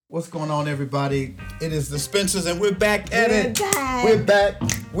What's going on, everybody? It is the Spencers, and we're back at it. Back. We're back.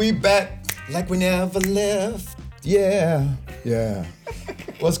 We back like we never left. Yeah.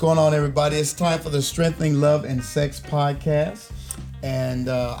 What's going on, everybody? It's time for the Strengthening Love and Sex podcast. And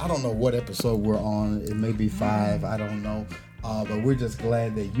I don't know what episode we're on. It may be 5. I don't know. But we're just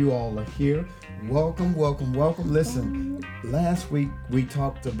glad that you all are here. Welcome. Listen, last week we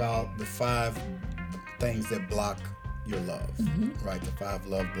talked about the 5 things that block your love, right? The 5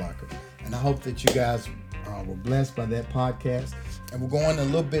 love blockers. And I hope that you guys were blessed by that podcast. And we're going a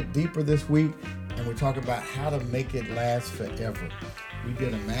little bit deeper this week, and we're talking about how to make it last forever. We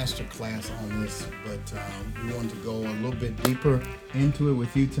did a master class on this, but we wanted to go a little bit deeper into it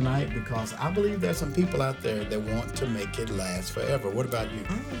with you tonight because I believe there's some people out there that want to make it last forever. What about you?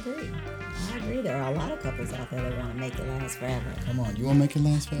 I agree. There are a lot of couples out there that want to make it last forever. Come on, you want to make it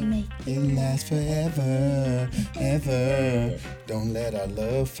last forever? Make it last forever, ever. Don't let our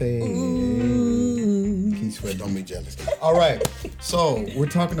love fade. Keith Sweat, don't be jealous. All right, so we're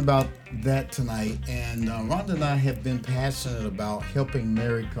talking about that tonight, and Rhonda and I have been passionate about helping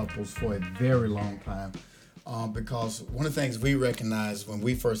married couples for a very long time because one of the things we recognized when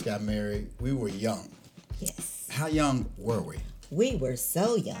we first got married, we were young. Yes. How young were we? We were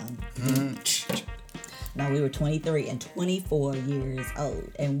so young. No, we were 23 and 24 years old.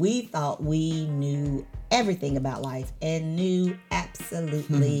 And we thought we knew everything about life and knew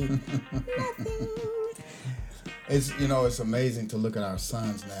absolutely nothing. It's amazing to look at our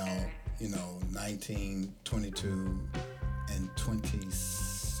sons now, 19, 22, and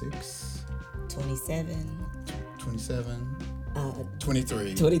 26. 27. 27.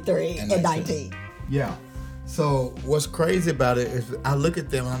 23. 23 and 19. Yeah. So what's crazy about it is I look at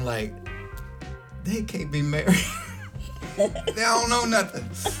them and I'm like, they can't be married. They don't know nothing.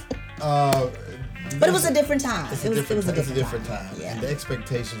 But it was a different time. It was a different time. Yeah. And the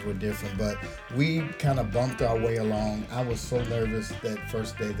expectations were different, but we kind of bumped our way along. I was so nervous that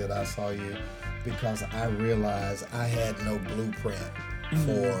first day that I saw you because I realized I had no blueprint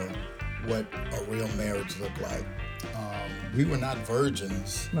for what a real marriage looked like. We were not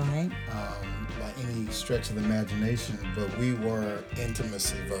virgins, right? By any stretch of the imagination, but we were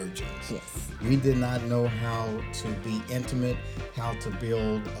intimacy virgins. Yes. We did not know how to be intimate, how to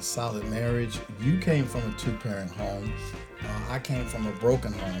build a solid marriage. You came from a 2-parent home. I came from a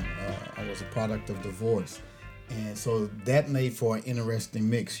broken home. I was a product of divorce. And so that made for an interesting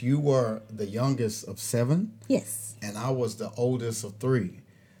mix. You were the youngest of 7. Yes. And I was the oldest of 3.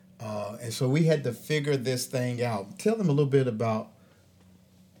 And so we had to figure this thing out. Tell them a little bit about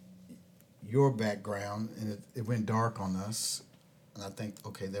your background, and it went dark on us. And I think,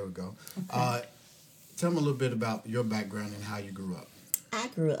 okay, there we go. Okay. Tell them a little bit about your background and how you grew up. I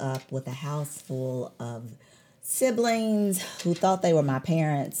grew up with a house full of siblings who thought they were my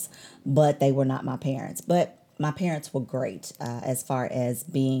parents, but they were not my parents. But my parents were great as far as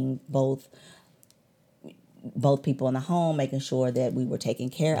being both people in the home, making sure that we were taken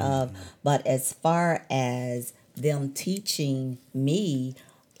care of. But as far as them teaching me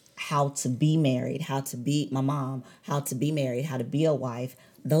how to be married, how to be my mom, how to be married, how to be a wife,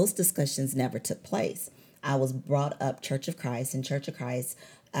 those discussions never took place. I was brought up Church of Christ, and Church of Christ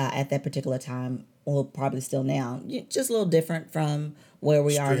at that particular time, well, probably still now, just a little different from where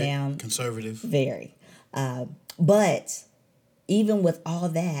we are now. Conservative. Very. But even with all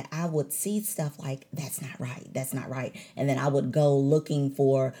that, I would see stuff like, that's not right. And then I would go looking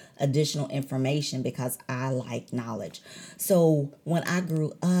for additional information because I like knowledge. So when I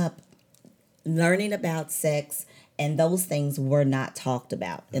grew up, learning about sex and those things were not talked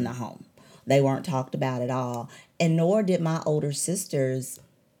about in the home. They weren't talked about at all. And nor did my older sisters,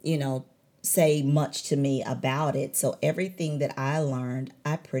 say much to me about it. So everything that I learned,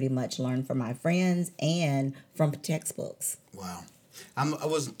 I pretty much learned from my friends and from textbooks. Wow. I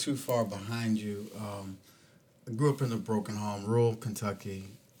wasn't too far behind you. I grew up in a broken home, rural Kentucky.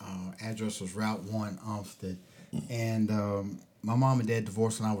 Address was Route 1, Olmsted. And my mom and dad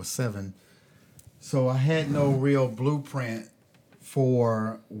divorced when I was 7. So I had no real blueprint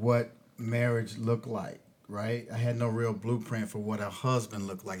for what marriage looked like. Right? I had no real blueprint for what a husband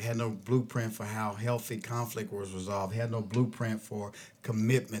looked like. I had no blueprint for how healthy conflict was resolved. I had no blueprint for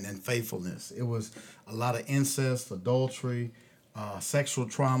commitment and faithfulness. It was a lot of incest, adultery, sexual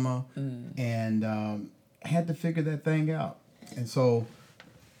trauma, and I had to figure that thing out. And so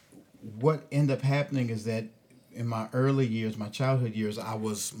what ended up happening is that in my early years, my childhood years, I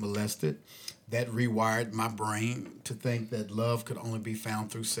was molested. That rewired my brain to think that love could only be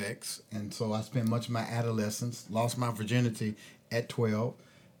found through sex. And so I spent much of my adolescence, lost my virginity at 12.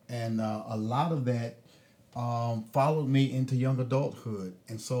 And a lot of that followed me into young adulthood.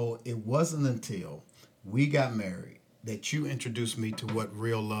 And so it wasn't until we got married that you introduced me to what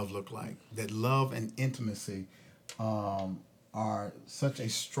real love looked like. That love and intimacy are such a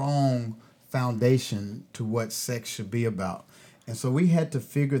strong foundation to what sex should be about. And so we had to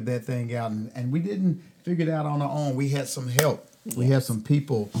figure that thing out. And we didn't figure it out on our own. We had some help. We had some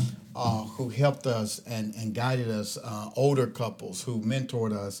people who helped us and guided us, older couples who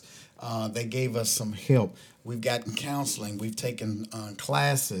mentored us. They gave us some help. We've gotten counseling. We've taken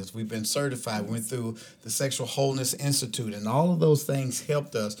classes. We've been certified. We went through the Sexual Wholeness Institute, and all of those things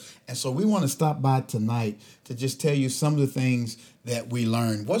helped us. And so we want to stop by tonight to just tell you some of the things that we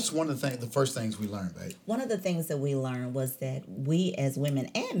learned. What's one of the first things we learned, babe? One of the things that we learned was that we as women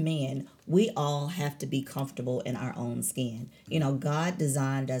and men, we all have to be comfortable in our own skin. You know, God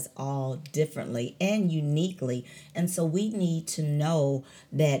designed us all differently and uniquely. And so we need to know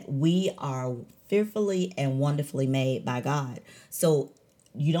that we are fearfully and wonderfully made by God. So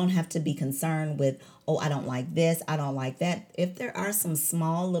you don't have to be concerned with, oh, I don't like this, I don't like that. If there are some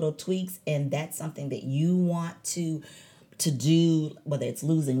small little tweaks and that's something that you want to do, whether it's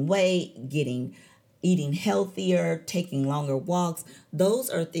losing weight, eating healthier, taking longer walks, those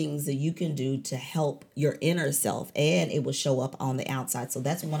are things that you can do to help your inner self, and it will show up on the outside. So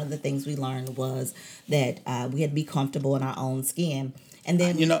that's one of the things we learned, was that we had to be comfortable in our own skin. And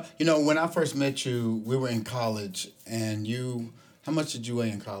then you know, when I first met you, we were in college, and how much did you weigh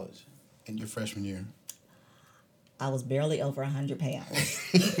in college in your freshman year? I was barely over 100 pounds.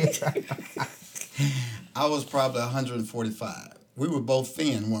 I was probably 145. We were both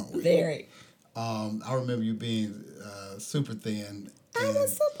thin, weren't we? Very. I remember you being super thin. I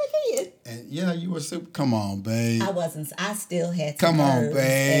was super thin. And yeah, you were super. Come on, babe. I wasn't. I still had some Come on, curves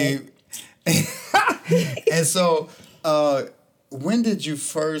babe. And so, when did you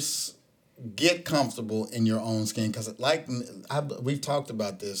first get comfortable in your own skin? Because we've talked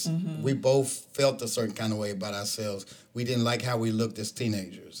about this. Mm-hmm. We both felt a certain kind of way about ourselves. We didn't like how we looked as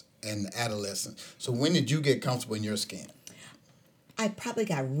teenagers and adolescents. So when did you get comfortable in your skin? I probably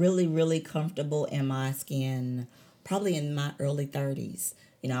got really, really comfortable in my skin probably in my early 30s.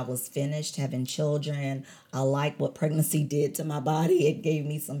 You know, I was finished having children. I liked what pregnancy did to my body. It gave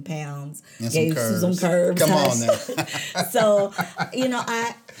me some pounds, and gave some curves. Come on now. So, you know,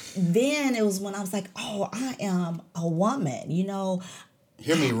 then it was when I was like, oh, I am a woman, you know.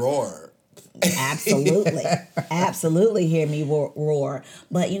 Hear me roar. Absolutely. Absolutely hear me roar.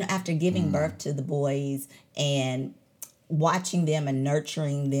 But, you know, after giving birth to the boys and watching them and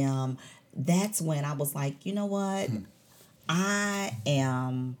nurturing them, that's when I was like, you know what? I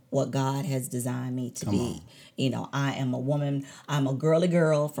am what God has designed me to be. You know, I am a woman. I'm a girly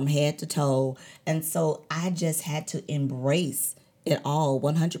girl from head to toe. And so I just had to embrace it all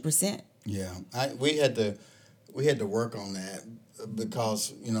 100%. Yeah. We had to work on that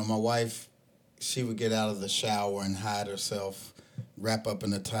because, you know, my wife, she would get out of the shower and hide herself, wrap up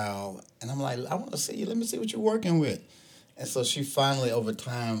in a towel. And I'm like, I want to see you. Let me see what you're working with. And so she finally, over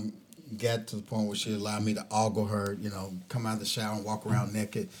time, got to the point where she allowed me to ogle her, you know, come out of the shower and walk around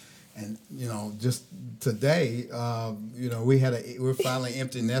naked. And, you know, just today, you know, we're finally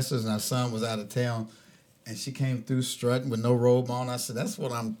empty nesters and our son was out of town. And she came through strutting with no robe on. I said, that's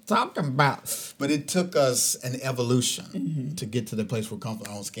what I'm talking about. But it took us an evolution to get to the place we're comfortable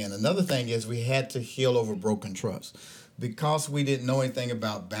in our own skin. Another thing is we had to heal over broken trust. Because we didn't know anything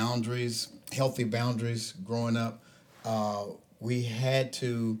about boundaries, healthy boundaries growing up, we had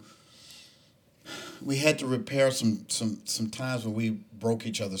to repair some times when we broke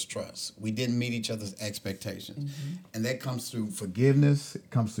each other's trust. We didn't meet each other's expectations. And that comes through forgiveness. It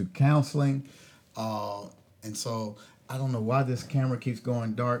comes through counseling. And so I don't know why this camera keeps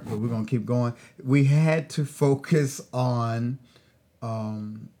going dark, but we're going to keep going. We had to focus on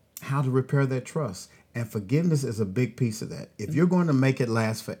how to repair that trust. And forgiveness is a big piece of that. If you're going to make it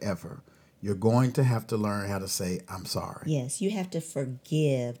last forever, you're going to have to learn how to say, I'm sorry. Yes, you have to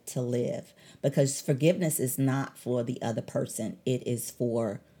forgive to live, because forgiveness is not for the other person. It is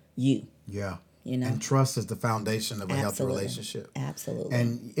for you. Yeah. You know? And trust is the foundation of a healthy Absolutely. relationship. Absolutely.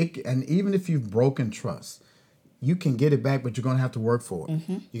 And even if you've broken trust, you can get it back, but you're going to have to work for it.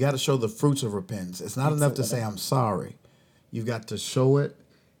 You got to show the fruits of repentance. It's not enough to say, I'm sorry. You've got to show it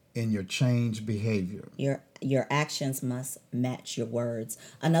in your changed behavior. Your actions must match your words.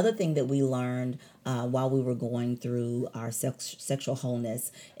 Another thing that we learned while we were going through our sexual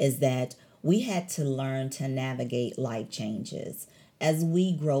wholeness is that we had to learn to navigate life changes. As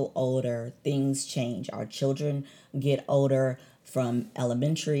we grow older, things change. Our children get older. from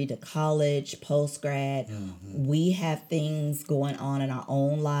elementary to college, post grad. We have things going on in our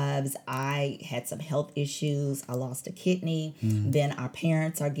own lives. I had some health issues. I lost a kidney. Then our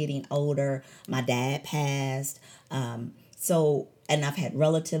parents are getting older. My dad passed. And I've had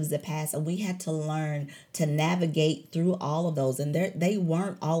relatives that passed, and we had to learn to navigate through all of those. And they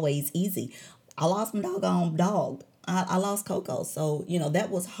weren't always easy. I lost my doggone dog. I lost Coco. So, that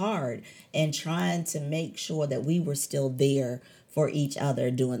was hard. And trying to make sure that we were still there for each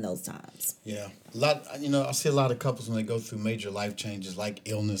other during those times. Yeah. I see a lot of couples when they go through major life changes like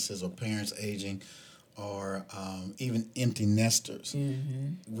illnesses or parents aging or even empty nesters.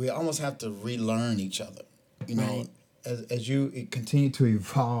 We almost have to relearn each other. Right. As you continue to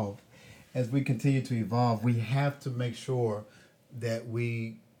evolve, we have to make sure that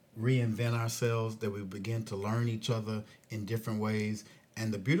we reinvent ourselves, that we begin to learn each other in different ways.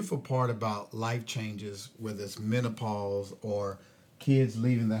 And the beautiful part about life changes, whether it's menopause or kids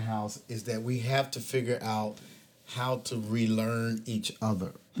leaving the house, is that we have to figure out how to relearn each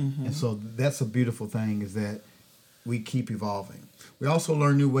other. And so that's a beautiful thing, is that we keep evolving. We also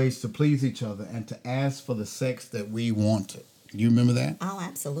learn new ways to please each other and to ask for the sex that we wanted. You remember that? Oh,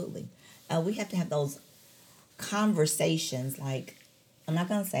 absolutely. We have to have those conversations. Like, I'm not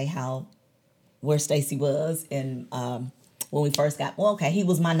going to say where Stacy was in when we first got, he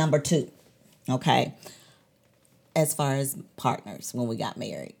was my number 2. Okay. As far as partners when we got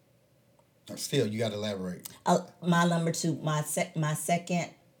married. Still, you got to elaborate. My number 2, my second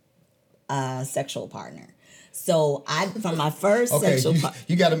sexual partner. So from my first sexual partner.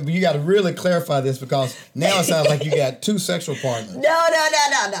 You got to really clarify this, because now it sounds like you got 2 sexual partners.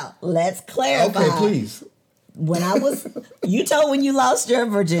 No. Let's clarify. Okay, please. When you lost your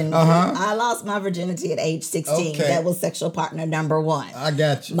virginity. I lost my virginity at age 16. Okay. That was sexual partner number 1. I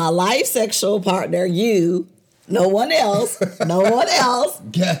got you. My life sexual partner, you. No one else.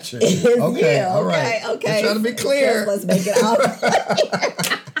 Gotcha. Is okay. You. All right. Okay. Just trying to be clear. Let's make it out.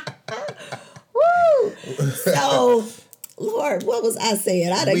 Woo. So, Lord, what was I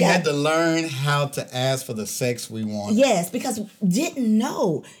saying? We had to learn how to ask for the sex we wanted. Yes, because didn't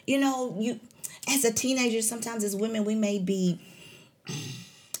know. You as a teenager, sometimes as women, we may be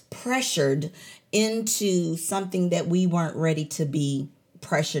pressured into something that we weren't ready to be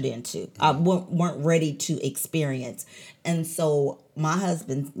pressured into, weren't ready to experience. And so my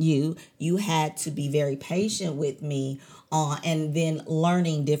husband, you had to be very patient with me and then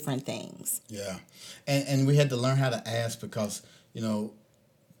learning different things. Yeah. And we had to learn how to ask, because,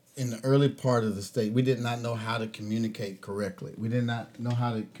 in the early part of the state, we did not know how to communicate correctly. We did not know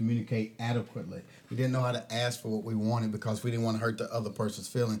how to communicate adequately. We didn't know how to ask for what we wanted, because we didn't want to hurt the other person's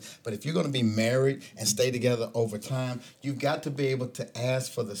feelings. But if you're going to be married and stay together over time, you've got to be able to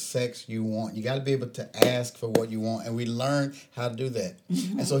ask for the sex you want. You got to be able to ask for what you want. And we learned how to do that.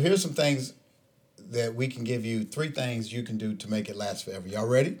 And so here's some things that we can give you, 3 things you can do to make it last forever. Y'all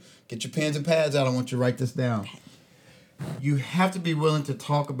ready? Get your pens and pads out. I want you to write this down. You have to be willing to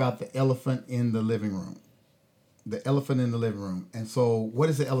talk about the elephant in the living room. The elephant in the living room. And so what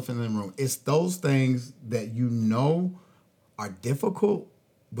is the elephant in the living room? It's those things that are difficult,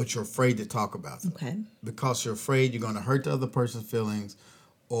 but you're afraid to talk about them. Okay. Because you're afraid you're going to hurt the other person's feelings,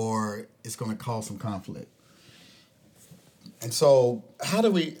 or it's going to cause some conflict. And so how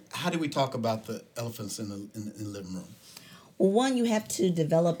do we talk about the elephants in the living room? Well, one, you have to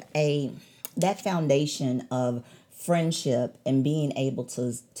develop that foundation of friendship and being able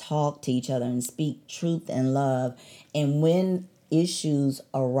to talk to each other and speak truth and love. And when issues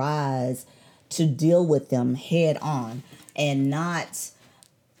arise, to deal with them head on, and not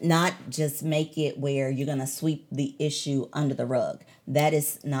just make it where you're going to sweep the issue under the rug. That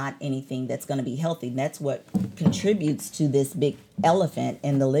is not anything that's going to be healthy. That's what contributes to this big elephant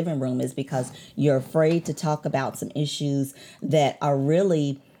in the living room, is because you're afraid to talk about some issues that are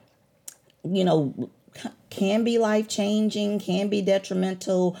really, can be life-changing, can be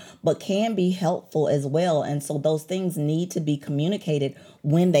detrimental, but can be helpful as well. And so those things need to be communicated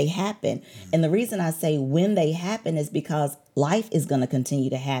when they happen. And the reason I say when they happen is because life is going to continue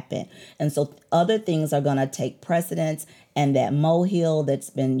to happen. And so other things are going to take precedence, and that molehill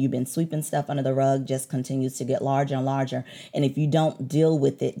you've been sweeping stuff under the rug just continues to get larger and larger. And if you don't deal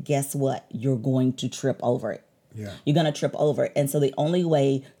with it, guess what? You're going to trip over it. Yeah. You're going to trip over it. And so the only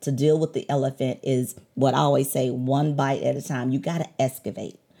way to deal with the elephant is what I always say, one bite at a time. You got to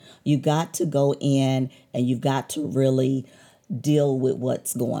excavate. You got to go in and you've got to really deal with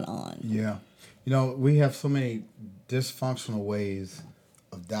what's going on. Yeah. We have so many dysfunctional ways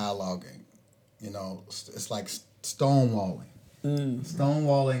of dialoguing. It's like stonewalling.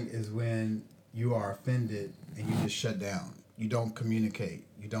 Stonewalling is when you are offended and you just shut down. You don't communicate.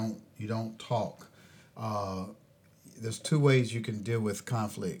 You don't talk. Uh, there's two ways you can deal with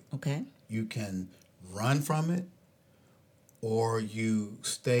conflict. Okay. You can run from it, or you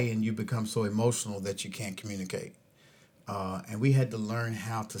stay and you become so emotional that you can't communicate. And we had to learn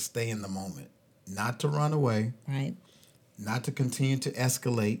how to stay in the moment, not to run away, Right. not to continue to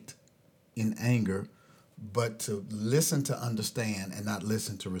escalate in anger, but to listen to understand and not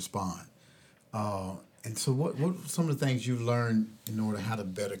listen to respond. And so, what are some of the things you learned in order how to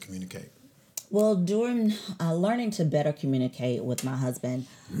better communicate? Well, during learning to better communicate with my husband,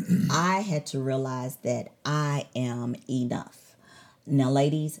 I had to realize that I am enough. Now,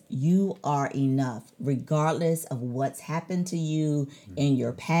 ladies, you are enough. Regardless of what's happened to you in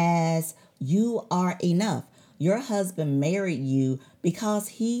your past, you are enough. Your husband married you because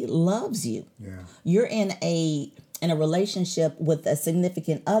he loves you. Yeah. You're in a relationship with a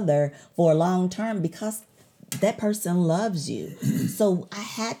significant other for a long term because that person loves you. So I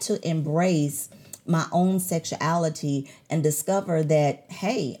had to embrace my own sexuality and discover that,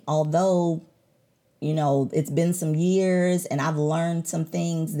 hey, although, it's been some years and I've learned some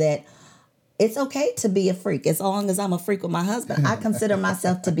things, that it's okay to be a freak. As long as I'm a freak with my husband, I consider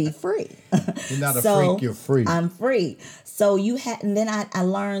myself to be free. You're not a freak, you're free. I'm free. So and then I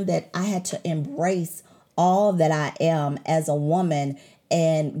learned that I had to embrace all that I am as a woman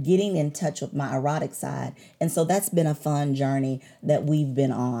and getting in touch with my erotic side. And so that's been a fun journey that we've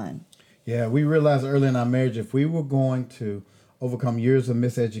been on. Yeah, we realized early in our marriage if we were going to overcome years of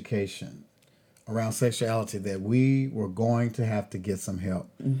miseducation around sexuality, that we were going to have to get some help.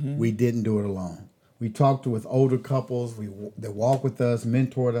 Mm-hmm. We didn't do it alone. We talked with older couples that walked with us,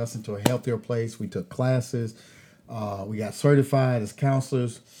 mentored us into a healthier place. We took classes. We got certified as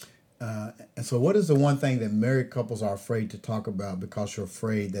counselors. And so what is the one thing that married couples are afraid to talk about because you're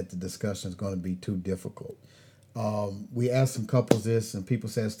afraid that the discussion is going to be too difficult? We asked some couples this, and people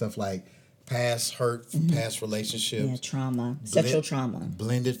said stuff like past hurt, past relationships. Yeah, trauma, sexual trauma.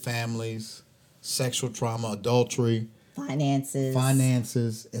 Blended families, sexual trauma, adultery.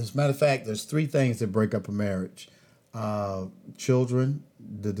 Finances. As a matter of fact, there's three things that break up a marriage. Children,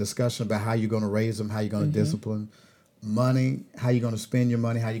 the discussion about how you're going to raise them, how you're going to discipline. Money, how you're going to spend your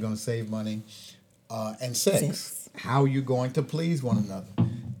money, how you're going to save money. And sex, how you're going to please one another.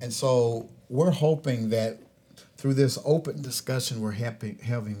 And so we're hoping that through this open discussion we're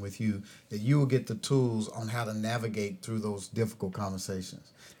having with you, that you will get the tools on how to navigate through those difficult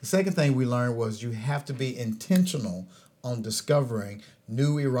conversations. The second thing we learned was you have to be intentional on discovering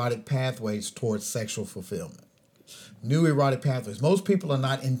new erotic pathways towards sexual fulfillment. New erotic pathways. Most people are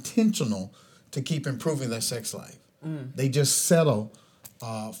not intentional to keep improving their sex life. They just settle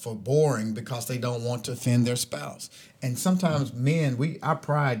for boring because they don't want to offend their spouse. And sometimes men, our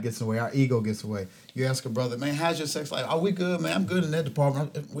pride gets away, our ego gets away. You ask a brother, man, how's your sex life? Oh, we good, man. I'm good in that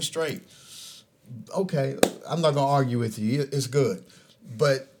department. We're straight. Okay, I'm not going to argue with you. It's good.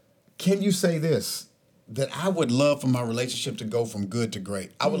 But can you say this? That I would love for my relationship to go from good to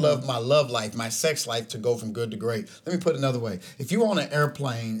great. I would love my love life, my sex life to go from good to great. Let me put it another way. If you're on an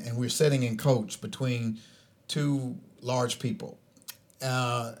airplane and we're sitting in coach between two large people,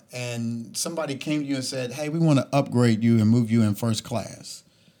 and somebody came to you and said, hey, we want to upgrade you and move you in first class,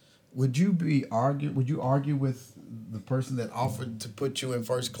 would you argue with the person that offered to put you in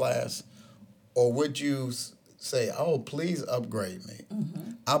first class? Or would you say, oh, please upgrade me?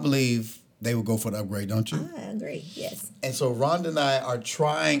 Mm-hmm. I believe they would go for the upgrade, don't you? I agree, yes. And so Rhonda and I are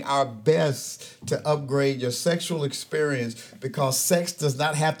trying our best to upgrade your sexual experience because sex does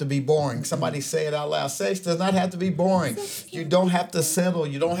not have to be boring. Somebody say it out loud. Sex does not have to be boring. You don't have to settle.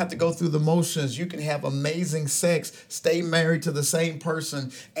 You don't have to go through the motions. You can have amazing sex, stay married to the same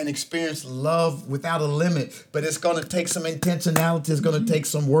person, and experience love without a limit. But it's going to take some intentionality. It's going to take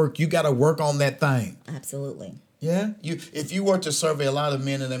some work. You got to work on that thing. Absolutely. Yeah, if you were to survey a lot of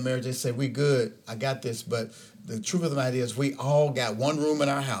men in their marriage, they say, we good, I got this. But the truth of the matter is we all got one room in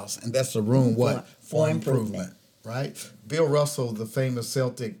our house, and that's the room what? For improvement, right? Bill Russell, the famous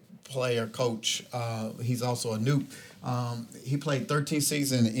Celtic player, coach, he's also a Nuke. He played 13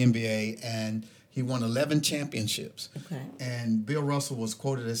 seasons in the NBA, and he won 11 championships. Okay. And Bill Russell was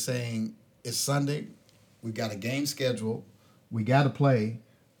quoted as saying, it's Sunday, we got a game schedule, we got to play,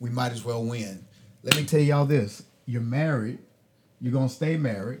 we might as well win. Let me tell y'all this. You're married. You're going to stay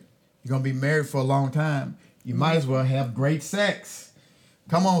married. You're going to be married for a long time. You might as well have great sex.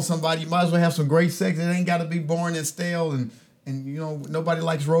 Come on, somebody. You might as well have some great sex. It ain't got to be boring and stale. And nobody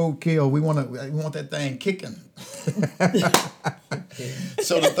likes roadkill. We want that thing kicking.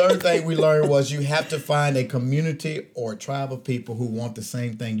 So the third thing we learned was you have to find a community or a tribe of people who want the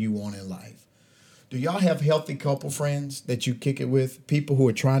same thing you want in life. Do y'all have healthy couple friends that you kick it with? People who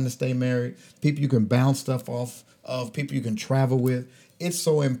are trying to stay married, people you can bounce stuff off of, people you can travel with. It's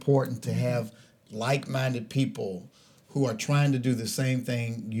so important to have like-minded people who are trying to do the same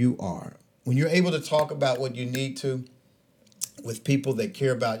thing you are. When you're able to talk about what you need to with people that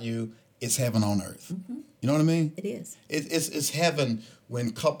care about you, it's heaven on earth. You know what I mean? It is. It's heaven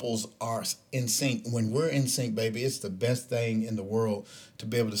when couples are in sync. When we're in sync, baby, it's the best thing in the world to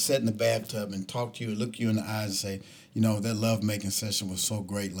be able to sit in the bathtub and talk to you, look you in the eyes and say, you know, that love-making session was so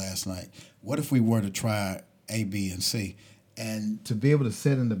great last night. What if we were to try A, B, and C? And to be able to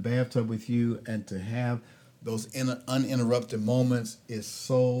sit in the bathtub with you and to have those uninterrupted moments is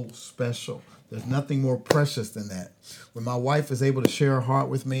so special. There's nothing more precious than that. When my wife is able to share her heart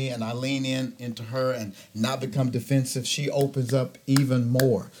with me and I lean into her and not become defensive, she opens up even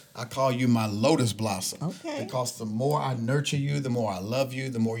more. I call you my lotus blossom. Okay. Because the more I nurture you, the more I love you,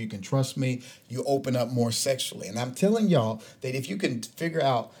 the more you can trust me, you open up more sexually. And I'm telling y'all that if you can figure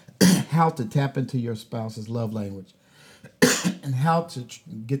out how to tap into your spouse's love language and how to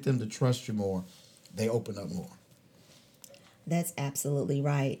get them to trust you more, they open up more. That's absolutely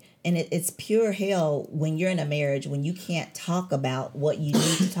right. And it's pure hell when you're in a marriage when you can't talk about what you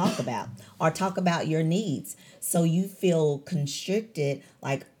need to talk about or talk about your needs. So you feel constricted.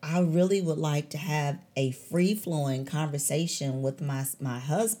 Like, I really would like to have a free-flowing conversation with my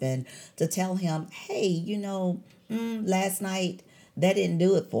husband to tell him, hey, last night that didn't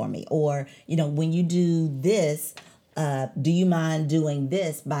do it for me. Or, when you do this, do you mind doing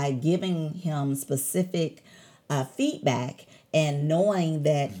this, by giving him specific feedback and knowing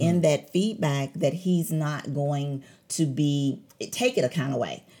that in that feedback that he's not going to take it a kind of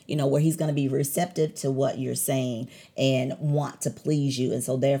way, where he's going to be receptive to what you're saying and want to please you. And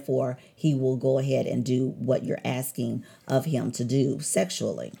so therefore he will go ahead and do what you're asking of him to do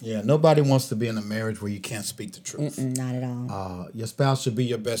sexually. Yeah, nobody wants to be in a marriage where you can't speak the truth. Not at all. Your spouse should be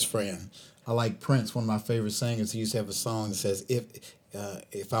your best friend. I like Prince, one of my favorite singers. He used to have a song that says,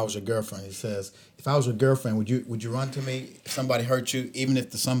 if I was your girlfriend, he says, if I was your girlfriend, would you run to me if somebody hurt you, even if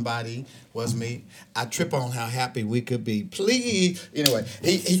the somebody was me? I trip on how happy we could be. Please. Anyway,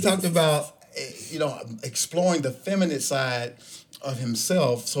 he talked about, exploring the feminine side of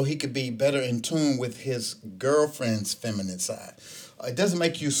himself so he could be better in tune with his girlfriend's feminine side. It doesn't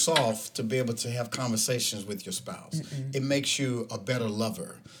make you soft to be able to have conversations with your spouse. It makes you a better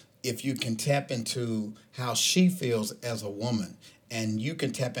lover if you can tap into how she feels as a woman. And you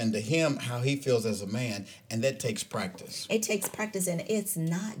can tap into him, how he feels as a man, and that takes practice. It takes practice, and it's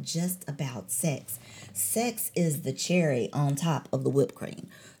not just about sex. Sex is the cherry on top of the whipped cream.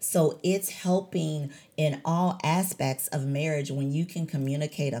 So it's helping in all aspects of marriage when you can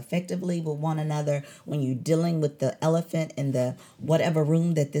communicate effectively with one another, when you're dealing with the elephant in the whatever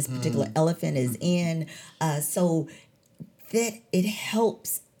room that this particular elephant is in. So that it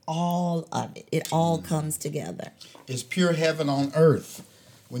helps all of it. It all comes together. It's pure heaven on earth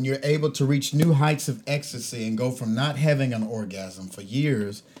when you're able to reach new heights of ecstasy and go from not having an orgasm for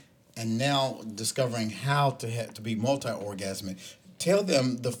years and now discovering how to be multi-orgasmic. Tell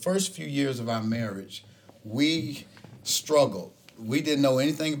them the first few years of our marriage, we struggled. We didn't know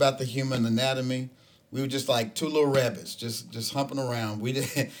anything about the human anatomy. We were just like two little rabbits, just humping around. We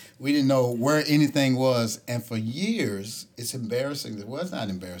didn't know where anything was, and for years, it's embarrassing. Well, it's not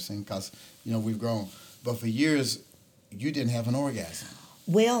embarrassing because we've grown, but for years, you didn't have an orgasm.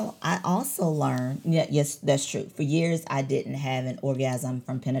 Well, I also learned, yes, that's true. For years, I didn't have an orgasm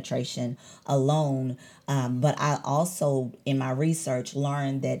from penetration alone, but I also, in my research,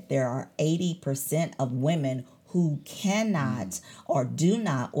 learned that there are 80% of women who cannot or do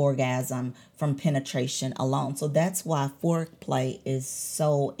not orgasm from penetration alone. So that's why foreplay is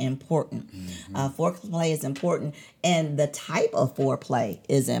so important. Foreplay is important, and the type of foreplay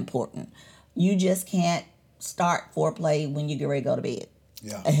is important. You just can't start foreplay when you get ready to go to bed.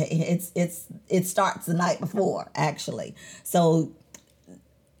 Yeah, it starts the night before, actually. So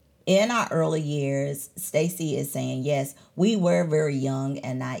in our early years, Stacy is saying, yes, we were very young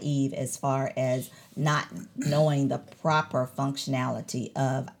and naive as far as not knowing the proper functionality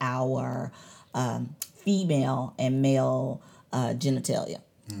of our female and male genitalia.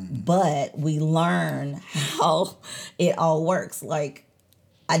 But we learn how it all works. Like,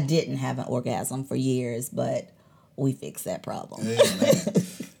 I didn't have an orgasm for years, but we fixed that problem.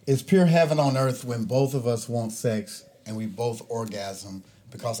 It's pure heaven on earth when both of us want sex and we both orgasm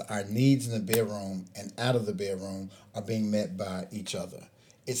because our needs in the bedroom and out of the bedroom are being met by each other.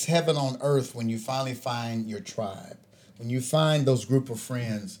 It's heaven on earth when you finally find your tribe, when you find those group of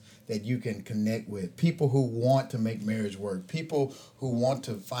friends that you can connect with, people who want to make marriage work, people who want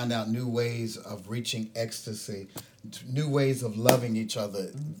to find out new ways of reaching ecstasy, new ways of loving each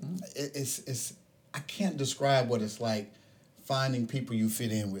other. It's I can't describe what it's like finding people you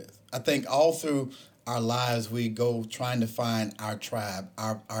fit in with. I think all through our lives we go trying to find our tribe,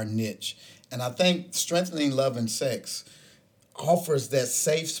 our niche. And I think strengthening love and sex offers that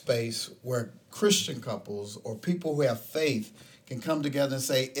safe space where Christian couples or people who have faith can come together and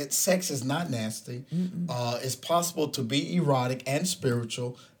say, sex is not nasty. It's possible to be erotic and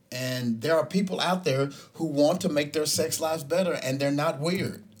spiritual. And there are people out there who want to make their sex lives better, and they're not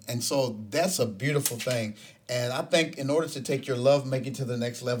weird. And so that's a beautiful thing. And I think in order to take your love making to the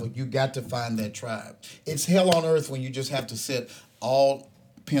next level, you got to find that tribe. It's hell on earth when you just have to sit all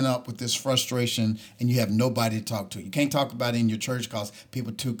pent up with this frustration and you have nobody to talk to. You can't talk about it in your church because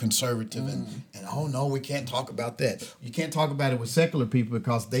people are too conservative and oh no, we can't talk about that. You can't talk about it with secular people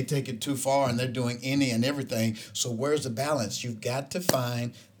because they take it too far and they're doing any and everything. So where's the balance? You've got to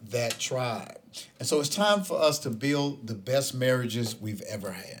find that tribe. And so it's time for us to build the best marriages we've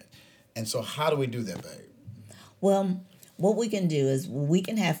ever had. And so how do we do that, babe? Well, what we can do is we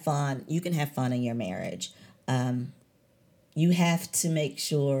can have fun. You can have fun in your marriage. You have to make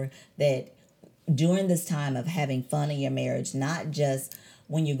sure that during this time of having fun in your marriage, not just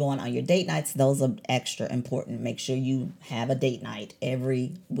when you're going on your date nights, those are extra important. Make sure you have a date night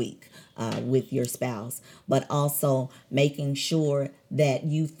every week with your spouse, but also making sure that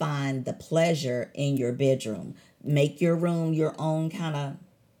you find the pleasure in your bedroom. Make your room your own kind of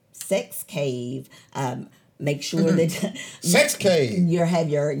sex cave. Make sure that sex cave. You have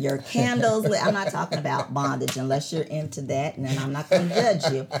your candles lit. I'm not talking about bondage unless you're into that, and then I'm not going to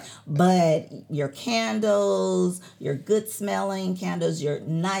judge you. But your candles, your good smelling candles, your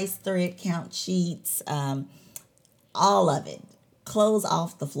nice thread count sheets, all of it. Clothes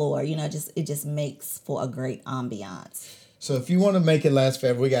off the floor. It just makes for a great ambiance. So if you want to make it last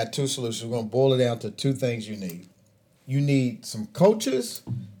forever, we got two solutions. We're going to boil it down to two things you need. You need some coaches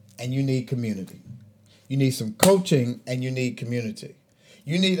and you need community. You need some coaching and you need community.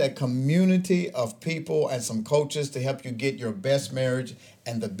 You need a community of people and some coaches to help you get your best marriage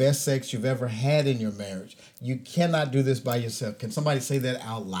and the best sex you've ever had in your marriage. You cannot do this by yourself. Can somebody say that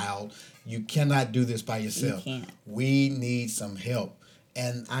out loud? You cannot do this by yourself. You can't. We need some help.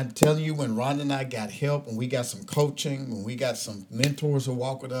 And I'm telling you, when Rhonda and I got help, when we got some coaching, when we got some mentors who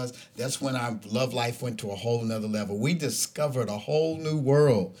walk with us, that's when our love life went to a whole nother level. We discovered a whole new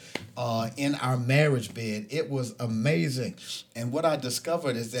world in our marriage bed. It was amazing. And what I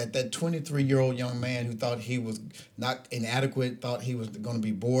discovered is that 23-year-old young man who thought he was not inadequate, thought he was going to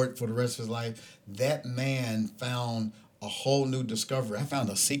be bored for the rest of his life, that man found a whole new discovery. I found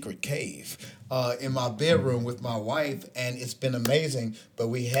a secret cave in my bedroom with my wife, and it's been amazing, but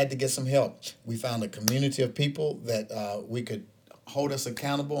we had to get some help. We found a community of people that we could hold us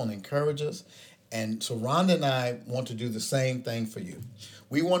accountable and encourage us. And so Rhonda and I want to do the same thing for you.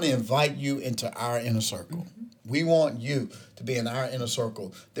 We want to invite you into our inner circle. We want you to be in our inner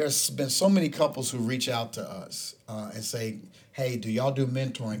circle. There's been so many couples who reach out to us and say, hey, do y'all do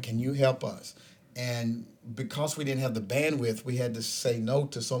mentoring? Can you help us? And because we didn't have the bandwidth, we had to say no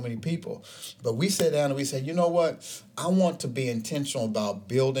to so many people. But we sat down and we said, you know what? I want to be intentional about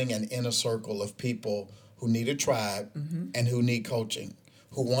building an inner circle of people who need a tribe and who need coaching,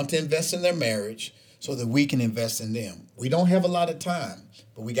 who want to invest in their marriage so that we can invest in them. We don't have a lot of time,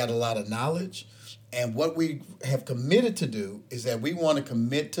 but we got a lot of knowledge. And what we have committed to do is that we want to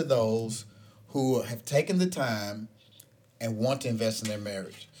commit to those who have taken the time and want to invest in their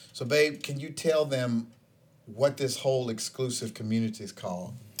marriage. So, babe, can you tell them what this whole exclusive community is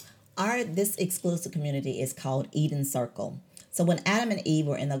called? This exclusive community is called Eden Circle. So when Adam and Eve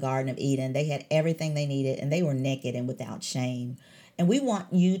were in the Garden of Eden, they had everything they needed and they were naked and without shame. And we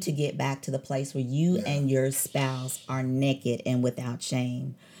want you to get back to the place where you and your spouse are naked and without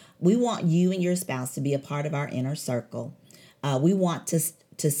shame. We want you and your spouse to be a part of our inner circle. We want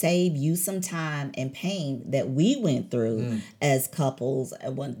to save you some time and pain that we went through as couples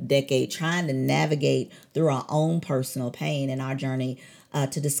at one decade, trying to navigate through our own personal pain and our journey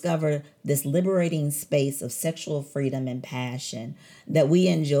to discover this liberating space of sexual freedom and passion that we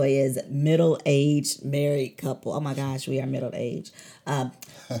enjoy as middle-aged married couple. Oh my gosh, we are middle-aged.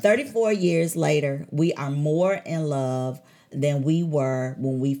 34 years later, we are more in love than we were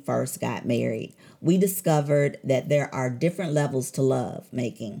when we first got married. We discovered that there are different levels to love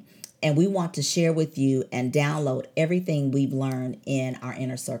making, and we want to share with you and download everything we've learned in our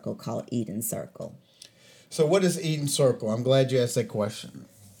inner circle called Eden Circle. So what is Eden Circle? I'm glad you asked that question.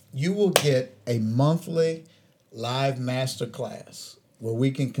 You will get a monthly live master class where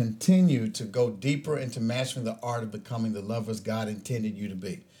we can continue to go deeper into mastering the art of becoming the lovers God intended you to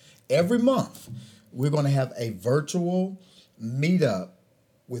be. Every month, we're going to have a virtual meetup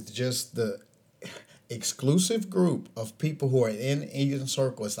with just the exclusive group of people who are in Eden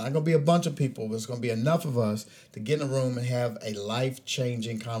Circle. It's not going to be a bunch of people, but it's going to be enough of us to get in a room and have a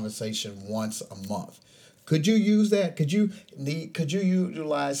life-changing conversation once a month. Could you use that? Could you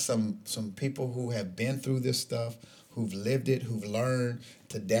utilize some people who have been through this stuff, who've lived it, who've learned,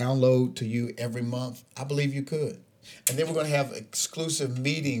 to download to you every month? I believe you could. And then we're going to have exclusive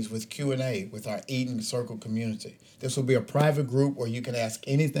meetings with Q&A with our Eden Circle community. This will be a private group where you can ask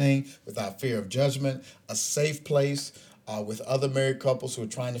anything without fear of judgment, a safe place with other married couples who are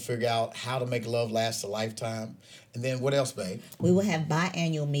trying to figure out how to make love last a lifetime. And then what else, babe? We will have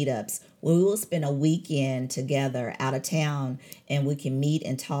biannual meetups where we will spend a weekend together out of town, and we can meet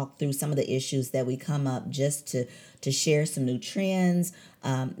and talk through some of the issues that we come up, just to share some new trends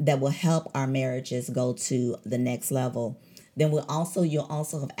that will help our marriages go to the next level. Then you'll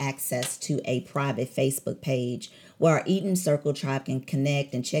also have access to a private Facebook page where our Eden Circle tribe can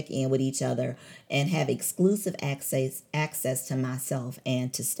connect and check in with each other and have exclusive access to myself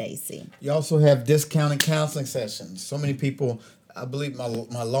and to Stacy. You also have discounted counseling sessions. So many people, I believe my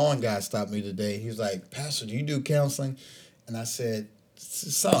lawn guy stopped me today. He was like, "Pastor, do you do counseling?" And I said,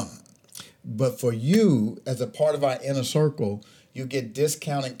 "Some." But for you, as a part of our inner circle, you get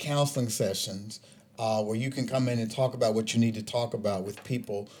discounted counseling sessions where you can come in and talk about what you need to talk about with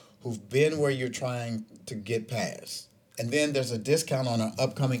people who've been where you're trying to get past. And then there's a discount on our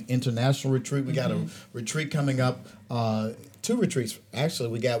upcoming international retreat. We got a retreat coming up, 2 retreats. Actually,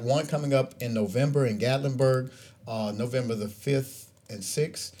 we got one coming up in November in Gatlinburg, November the 5th and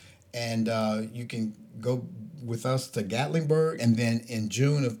 6th. And you can go with us to Gatlinburg. And then in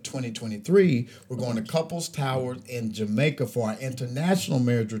June of 2023, we're going to Couples Tower in Jamaica for our international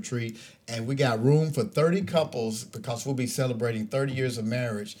marriage retreat. And we got room for 30 couples because we'll be celebrating 30 years of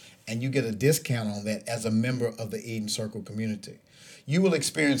marriage. And you get a discount on that as a member of the Eden Circle community. You will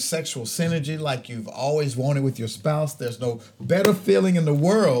experience sexual synergy like you've always wanted with your spouse. There's no better feeling in the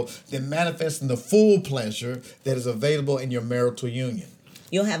world than manifesting the full pleasure that is available in your marital union.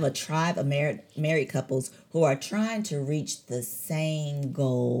 You'll have a tribe of married couples who are trying to reach the same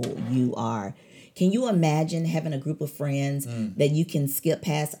goal you are. Can you imagine having a group of friends that you can skip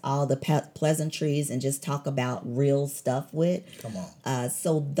past all the pleasantries and just talk about real stuff with? Come on.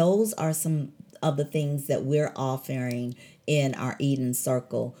 So those are some of the things that we're offering in our Eden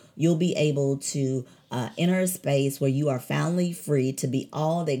Circle. You'll be able to enter a space where you are finally free to be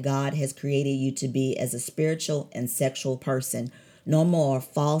all that God has created you to be as a spiritual and sexual person. No more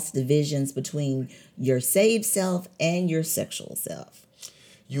false divisions between your saved self and your sexual self.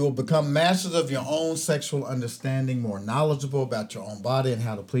 You will become masters of your own sexual understanding, more knowledgeable about your own body and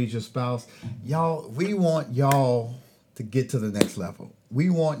how to please your spouse. Y'all, we want y'all to get to the next level. We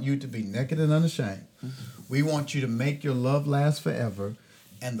want you to be naked and unashamed. We want you to make your love last forever.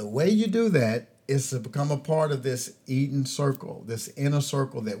 And the way you do that is to become a part of this Eden Circle, this inner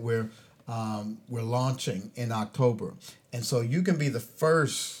circle that we're launching in October. And so you can be the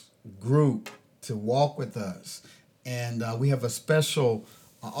first group to walk with us. And we have a special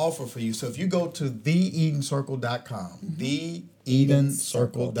offer for you. So if you go to theedencircle.com,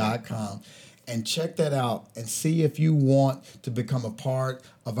 theedencircle.com, and check that out and see if you want to become a part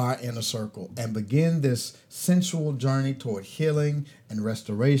of our inner circle and begin this sensual journey toward healing and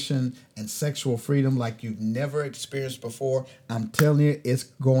restoration and sexual freedom like you've never experienced before. I'm telling you, it's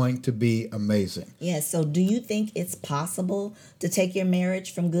going to be amazing. Yeah, so do you think it's possible to take your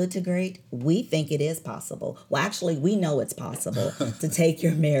marriage from good to great? We think it is possible. Well, actually, we know it's possible to take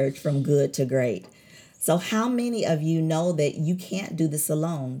your marriage from good to great. So how many of you know that you can't do this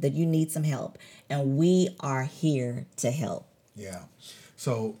alone, that you need some help? And we are here to help. Yeah.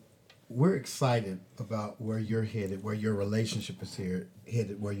 So we're excited about where you're headed, where your relationship is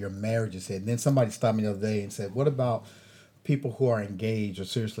headed, where your marriage is headed. And then somebody stopped me the other day and said, what about people who are engaged or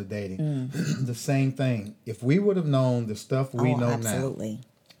seriously dating? The same thing. If we would have known the stuff we know absolutely.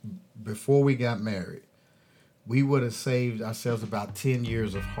 Now before we got married, we would have saved ourselves about 10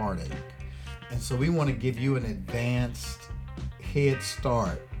 years of heartache. And so we want to give you an advanced head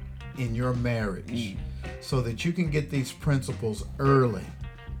start in your marriage so that you can get these principles early.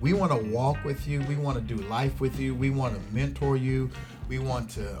 We want to walk with you. We want to do life with you. We want to mentor you. We want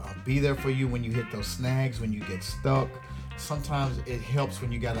to be there for you when you hit those snags, when you get stuck. Sometimes it helps when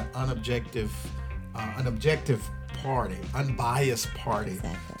you got an objective party, unbiased party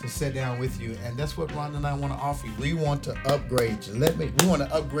to sit down with you. And that's what Ron and I want to offer you. We want to upgrade you. We want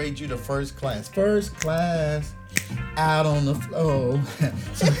to upgrade you to first class. First class. out on the floor.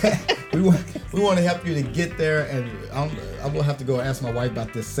 So we want to help you to get there, and I will have to go ask my wife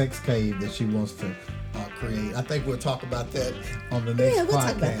about this sex cave that she wants to create. I think we'll talk about that on the next podcast. We'll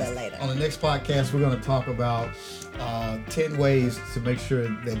talk about that later. On the next podcast, we're going to talk about 10 ways to make sure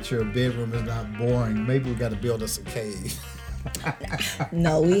that your bedroom is not boring. Maybe we got to build us a cave.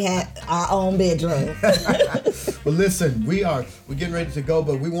 No, we had our own bedroom. Well, listen, we're getting ready to go,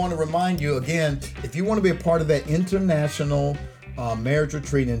 but we want to remind you again, if you want to be a part of that international marriage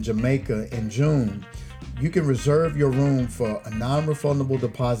retreat in Jamaica in June, you can reserve your room for a non-refundable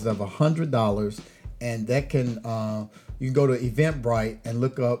deposit of $100, and that can you can go to Eventbrite and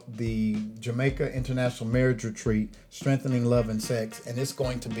look up the Jamaica International Marriage Retreat, Strengthening Love and Sex, and it's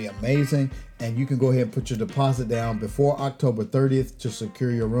going to be amazing. And you can go ahead and put your deposit down before October 30th to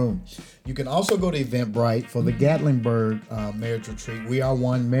secure your room. You can also go to Eventbrite for the Gatlinburg Marriage Retreat, We Are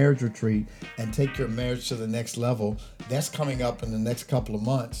One Marriage Retreat, and take your marriage to the next level. That's coming up in the next couple of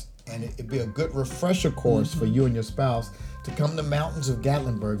months, and it'd be a good refresher course for you and your spouse to come to the mountains of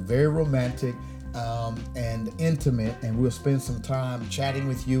Gatlinburg. Very romantic and intimate, and we'll spend some time chatting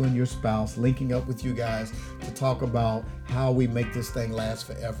with you and your spouse, linking up with you guys to talk about how we make this thing last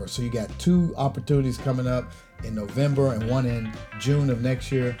forever. So you got 2 opportunities coming up in November and 1 in June of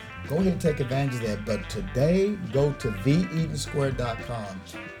next year. Go ahead and take advantage of that. But today, go to theedensquare.com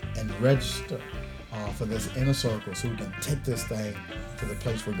and register for this inner circle so we can take this thing to the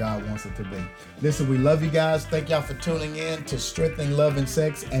place where God wants it to be. Listen, we love you guys. Thank y'all for tuning in to Strengthening Love and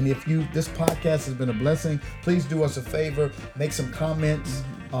Sex. And if this podcast has been a blessing, please do us a favor, make some comments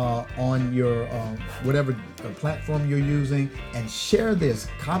on your whatever platform you're using, and share this.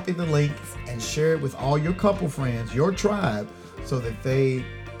 Copy the link and share it with all your couple friends, your tribe, so that they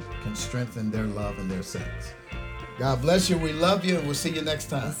can strengthen their love and their sex. God bless you. We love you, and we'll see you next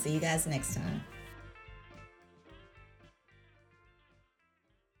time. We'll see you guys next time.